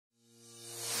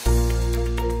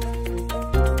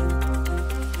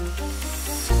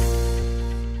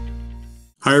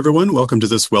Hi, everyone. Welcome to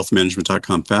this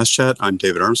wealthmanagement.com Fast Chat. I'm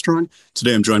David Armstrong.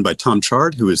 Today, I'm joined by Tom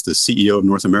Chard, who is the CEO of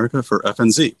North America for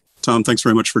FNZ. Tom, thanks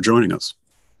very much for joining us.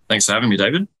 Thanks for having me,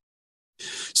 David.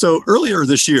 So earlier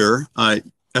this year,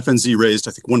 FNZ raised,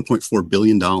 I think, $1.4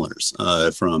 billion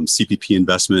from CPP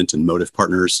Investment and Motive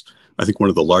Partners. I think one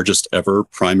of the largest ever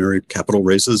primary capital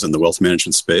raises in the wealth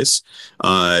management space.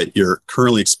 You're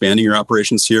currently expanding your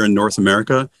operations here in North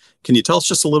America. Can you tell us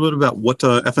just a little bit about what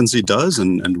FNZ does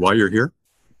and why you're here?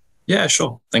 Yeah,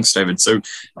 sure. Thanks, David. So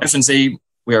FNZ,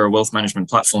 we are a wealth management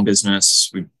platform business.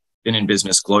 We've been in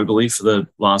business globally for the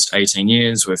last 18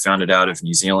 years. We're founded out of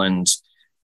New Zealand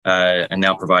and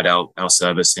now provide our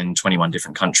service in 21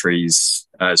 different countries.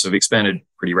 So we've expanded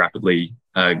pretty rapidly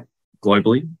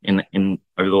globally in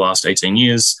over the last 18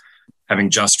 years, having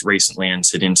just recently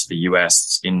entered into the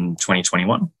US in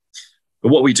 2021. But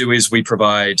what we do is we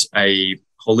provide a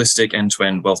holistic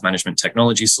end-to-end wealth management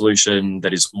technology solution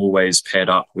that is always paired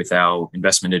up with our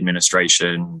investment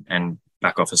administration and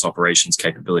back office operations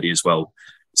capability as well.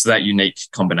 So that unique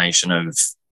combination of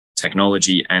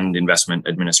technology and investment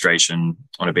administration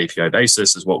on a BPO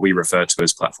basis is what we refer to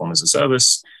as platform as a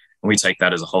service. And we take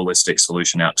that as a holistic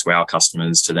solution out to our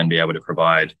customers to then be able to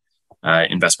provide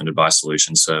investment advice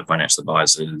solutions to financial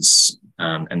advisors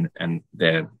and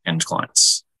their end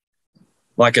clients.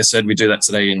 Like I said, we do that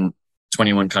today in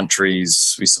 21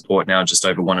 countries. We support now just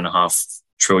over $1.5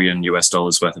 trillion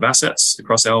worth of assets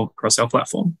across our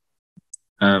platform.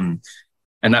 And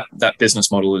that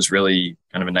business model has really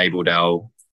kind of enabled our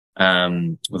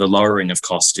with a lowering of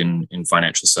cost in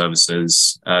financial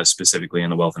services, specifically in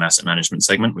the wealth and asset management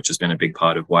segment, which has been a big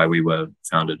part of why we were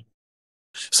founded.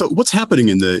 So what's happening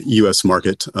in the US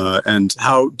market and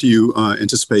how do you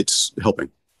anticipate helping?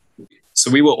 So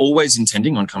we were always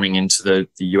intending on coming into the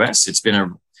US. It's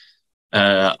been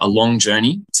a long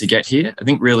journey to get here. I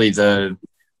think really the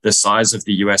size of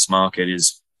the US market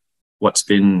is what's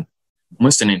been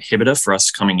almost an inhibitor for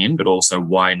us coming in, but also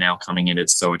why now coming in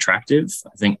it's so attractive.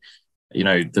 I think,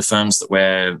 the firms that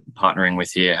we're partnering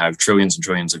with here have trillions and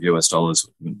trillions of US dollars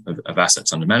of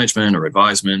assets under management or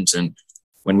advisement. And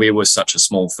when we were such a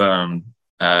small firm,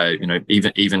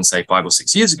 even say 5 or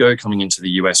 6 years ago, coming into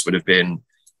the US would have been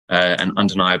an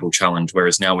undeniable challenge.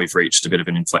 Whereas now we've reached a bit of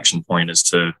an inflection point as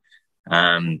to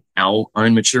our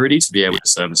own maturity to be able to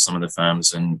service some of the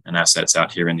firms and assets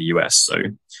out here in the US. So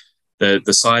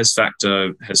the size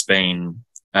factor has been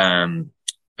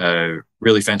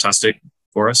really fantastic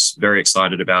for us. Very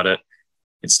excited about it.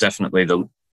 It's definitely the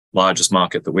largest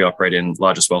market that we operate in,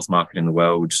 largest wealth market in the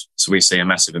world. So we see a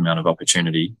massive amount of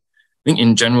opportunity. I think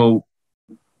in general,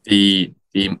 the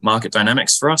market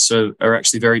dynamics for us are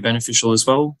actually very beneficial as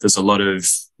well. There's a lot of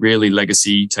really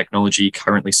legacy technology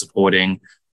currently supporting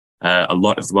a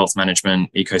lot of the wealth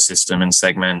management ecosystem and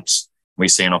segment. We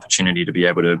see an opportunity to be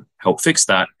able to help fix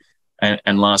that.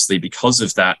 And lastly, because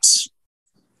of that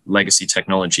legacy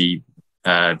technology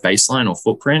baseline or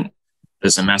footprint,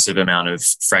 there's a massive amount of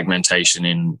fragmentation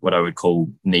in what I would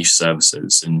call niche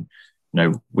services. And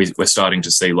we're starting to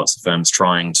see lots of firms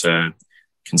trying to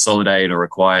consolidate or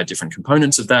acquire different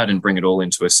components of that and bring it all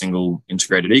into a single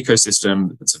integrated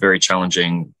ecosystem. It's a very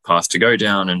challenging path to go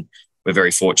down. And we're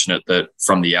very fortunate that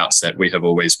from the outset, we have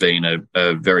always been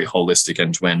a very holistic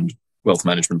end-to-end wealth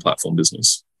management platform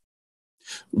business.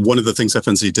 One of the things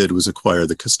FNZ did was acquire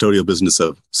the custodial business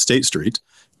of State Street,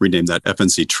 renamed that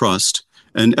FNZ Trust.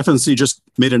 And FNZ just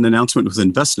made an announcement with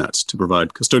Envestnet to provide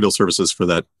custodial services for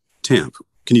that TAMP.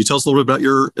 Can you tell us a little bit about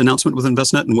your announcement with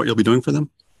Envestnet and what you'll be doing for them?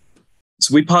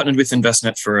 So we partnered with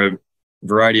Envestnet for a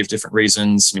variety of different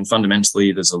reasons. I mean,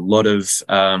 fundamentally, there's a lot of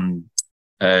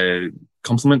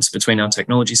complements between our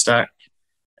technology stack.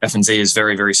 FNZ is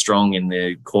very, very strong in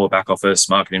the core back office,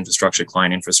 market infrastructure,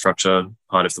 client infrastructure,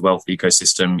 part of the wealth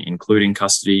ecosystem, including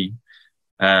custody.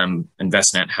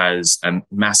 Envestnet has a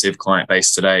massive client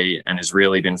base today and has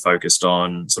really been focused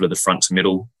on sort of the front to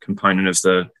middle component of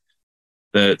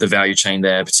the value chain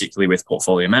there, particularly with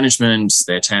portfolio management,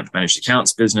 their TAMP managed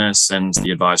accounts business, and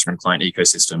the advisor and client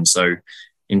ecosystem. So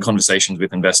in conversations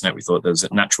with Envestnet, we thought there was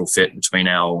a natural fit between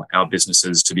our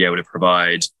businesses to be able to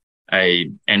provide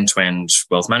a end-to-end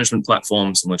wealth management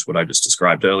platform, similar to what I just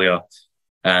described earlier,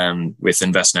 with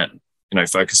Envestnet,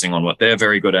 focusing on what they're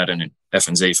very good at and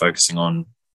FNZ focusing on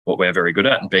what we're very good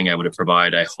at and being able to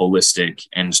provide a holistic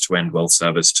end-to-end wealth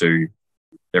service to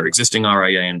their existing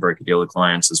RIA and broker-dealer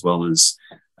clients, as well as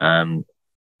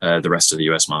the rest of the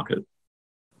US market.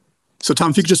 So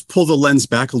Tom, if you could just pull the lens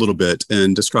back a little bit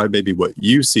and describe maybe what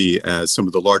you see as some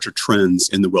of the larger trends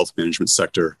in the wealth management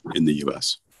sector in the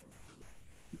US.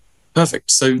 Perfect.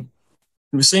 So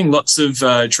We're seeing lots of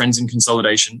trends in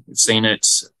consolidation. We've seen it,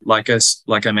 like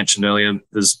I mentioned earlier,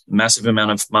 there's massive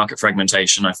amount of market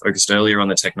fragmentation. I focused earlier on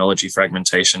the technology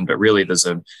fragmentation, but really there's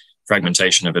a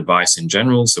fragmentation of advice in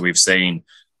general. So we've seen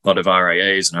a lot of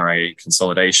RIAs and RIA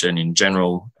consolidation in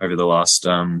general over the last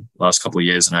couple of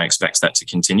years, and I expect that to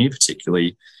continue,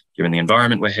 particularly given the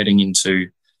environment we're heading into.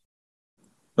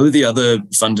 The other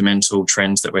fundamental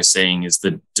trends that we're seeing is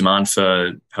the demand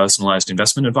for personalized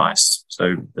investment advice.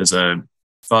 So there's a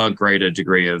far greater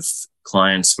degree of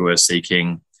clients who are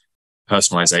seeking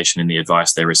personalization in the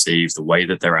advice they receive, the way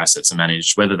that their assets are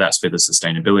managed, whether that's with a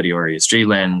sustainability or ESG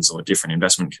lens or different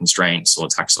investment constraints or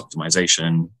tax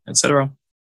optimization, etc.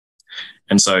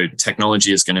 And so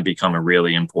technology is going to become a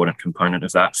really important component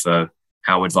of that for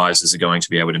how advisors are going to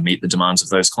be able to meet the demands of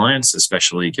those clients,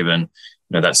 especially given,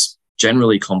 that's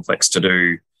generally complex to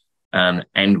do.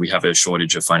 And we have a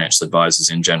shortage of financial advisors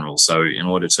in general. So in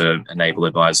order to enable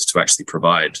advisors to actually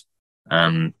provide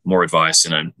more advice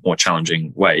in a more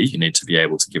challenging way, you need to be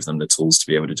able to give them the tools to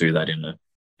be able to do that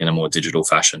in a more digital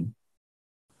fashion.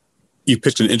 You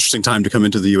picked an interesting time to come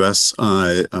into the U.S.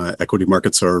 Equity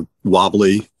markets are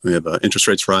wobbly. We have interest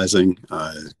rates rising.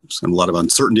 There's a lot of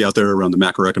uncertainty out there around the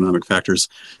macroeconomic factors.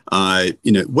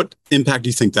 What impact do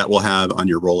you think that will have on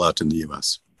your rollout in the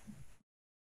U.S.?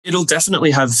 It'll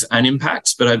definitely have an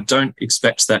impact, but I don't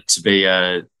expect that to be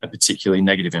a particularly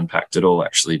negative impact at all,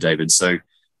 actually, David. So,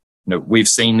 we've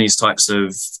seen these types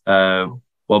of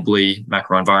wobbly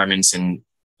macro environments in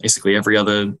basically every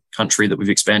other country that we've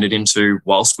expanded into,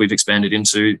 whilst we've expanded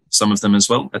into some of them as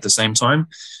well at the same time.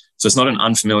 So it's not an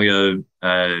unfamiliar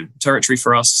territory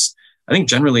for us. I think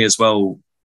generally as well,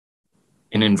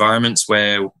 in environments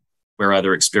where we're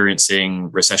either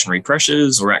experiencing recessionary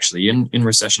pressures or actually in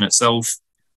recession itself,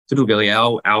 typically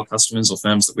our customers or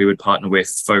firms that we would partner with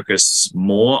focus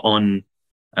more on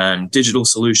digital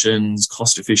solutions,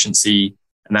 cost efficiency,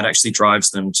 and that actually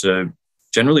drives them to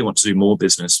generally want to do more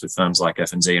business with firms like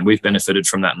FNZ, and we've benefited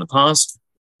from that in the past.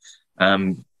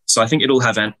 So I think it'll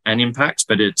have an impact,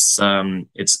 but it's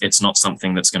not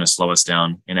something that's going to slow us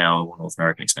down in our North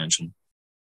American expansion.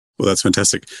 Well, that's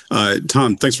fantastic.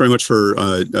 Tom, thanks very much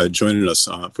for joining us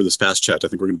for this Fast Chat. I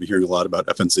think we're going to be hearing a lot about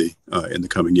FNZ in the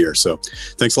coming year. So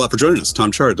thanks a lot for joining us.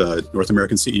 Tom Chard, North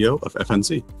American CEO of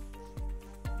FNZ.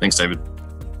 Thanks, David.